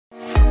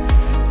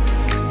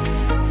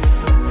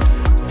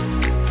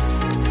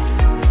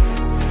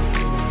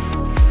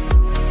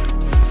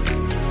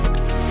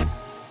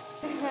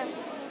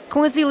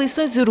Com as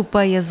eleições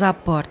europeias à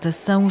porta,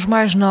 são os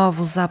mais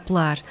novos a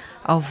apelar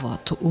ao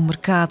voto. O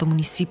mercado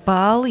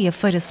municipal e a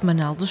feira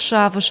semanal dos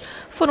Chaves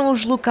foram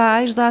os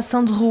locais da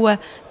ação de rua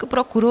que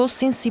procurou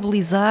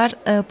sensibilizar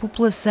a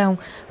população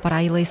para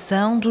a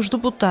eleição dos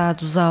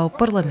deputados ao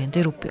Parlamento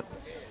Europeu.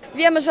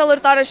 Viemos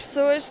alertar as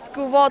pessoas de que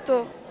o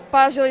voto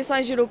para as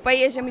eleições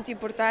europeias é muito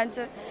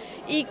importante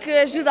e que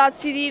ajuda a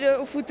decidir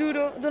o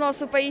futuro do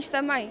nosso país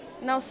também,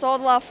 não só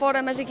de lá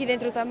fora, mas aqui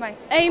dentro também.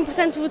 É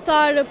importante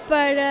votar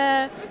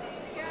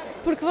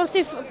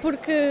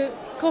porque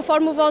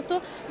conforme o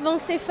voto vão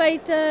ser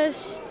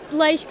feitas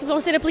leis que vão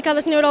ser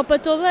aplicadas na Europa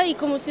toda e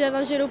como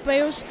cidadãos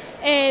europeus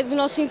é do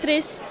nosso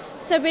interesse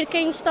saber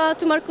quem está a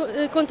tomar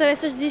conta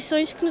dessas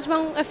decisões que nos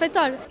vão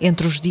afetar.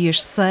 Entre os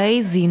dias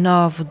 6 e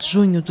 9 de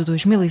junho de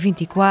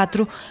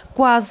 2024,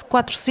 quase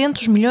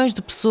 400 milhões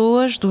de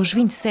pessoas dos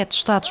 27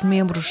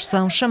 Estados-membros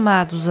são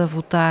chamados a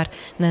votar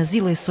nas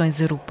eleições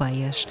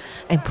europeias.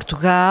 Em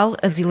Portugal,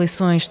 as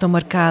eleições estão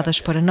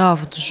marcadas para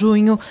 9 de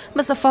junho,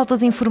 mas a falta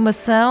de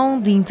informação,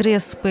 de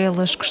interesse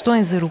pelas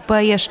questões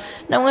europeias,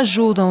 não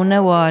ajudam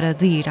na hora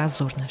de ir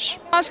às urnas.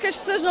 Acho que as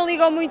pessoas não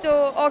ligam muito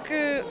ao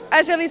que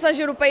as eleições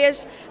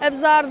europeias,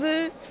 apesar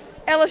de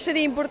elas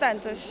serem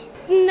importantes.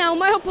 Não, a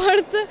maior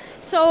parte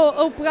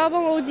só ou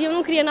pegavam ou diziam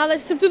não queria nada,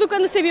 sobretudo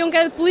quando sabiam que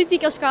era de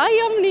política, eles ficavam,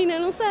 ai, menina,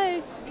 não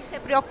sei. Isso é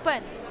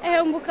preocupante?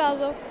 É um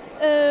bocado,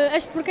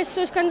 porque as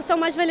pessoas quando são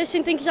mais velhas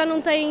sentem que já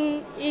não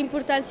têm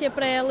importância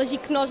para elas e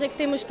que nós é que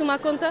temos de tomar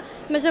conta,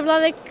 mas a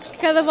verdade é que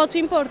cada voto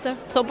importa.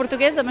 Sou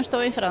portuguesa, mas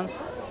estou em França.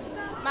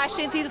 Mais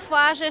sentido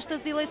faz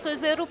estas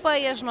eleições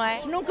europeias, não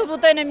é? Nunca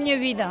votei na minha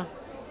vida,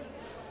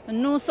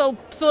 não sou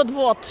pessoa de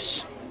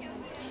votos.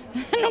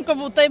 Nunca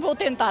votei, vou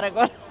tentar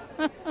agora.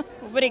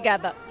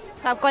 Obrigada.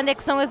 Sabe quando é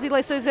que são as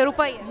eleições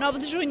europeias? 9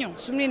 de junho.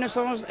 Os meninos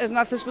são as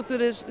nossas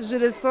futuras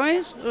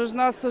gerações, os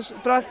nossos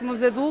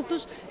próximos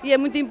adultos e é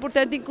muito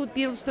importante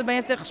incutir-lhes também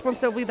essa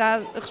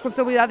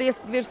responsabilidade e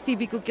esse dever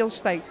cívico que eles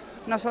têm.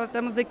 Nós só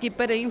estamos aqui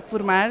para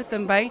informar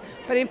também,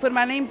 para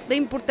informar da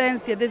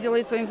importância das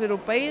eleições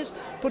europeias,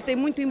 porque tem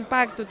muito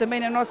impacto também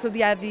no nosso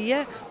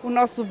dia-a-dia, o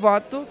nosso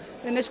voto,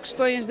 nas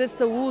questões da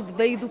saúde,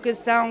 da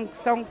educação, que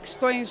são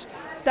questões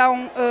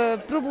tão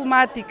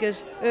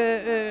problemáticas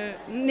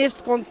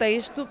neste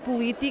contexto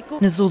político.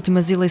 Nas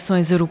últimas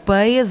eleições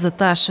europeias, a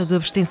taxa de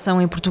abstenção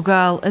em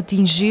Portugal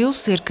atingiu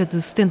cerca de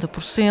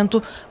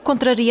 70%.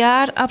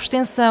 Contrariar a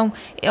abstenção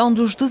é um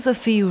dos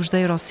desafios da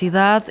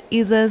Eurocidade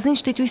e das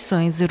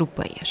instituições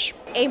europeias.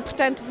 É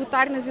importante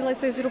votar nas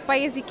eleições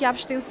europeias e que a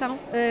abstenção,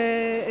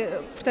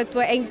 portanto,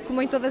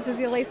 como em todas as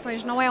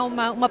eleições, não é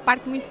uma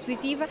parte muito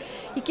positiva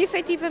e que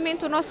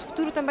efetivamente o nosso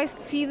futuro também se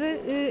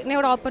decide na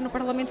Europa, no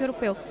Parlamento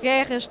Europeu.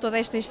 Guerras, toda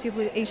esta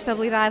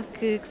instabilidade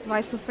que se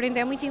vai sofrendo,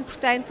 é muito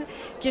importante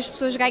que as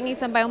pessoas ganhem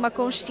também uma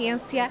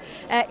consciência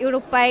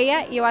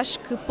europeia e eu acho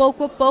que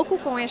pouco a pouco,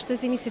 com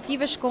estas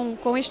iniciativas,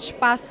 com estes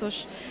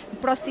passos de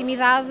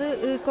proximidade,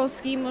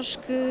 conseguimos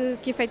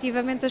que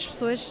efetivamente as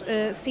pessoas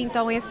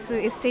sintam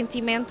esse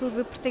sentimento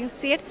de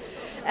pertencer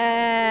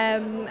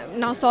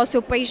não só ao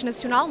seu país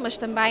nacional, mas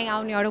também à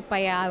União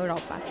Europeia, à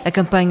Europa. A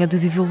campanha de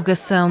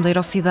divulgação da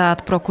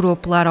Eurocidade procurou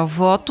apelar ao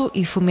voto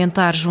e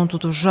fomentar junto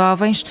dos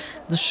jovens,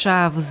 de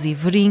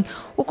chaves-verin,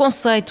 o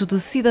conceito de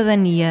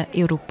cidadania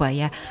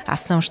europeia. A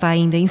ação está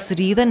ainda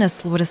inserida na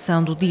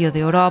celebração do Dia da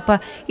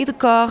Europa e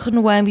decorre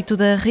no âmbito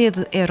da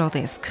rede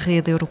Eurodesk,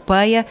 Rede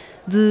Europeia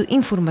de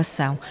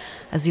Informação.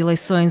 As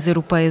eleições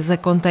europeias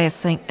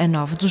acontecem a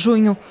 9 de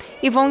junho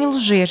e vão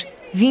eleger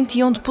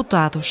 21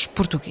 deputados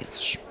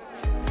portugueses.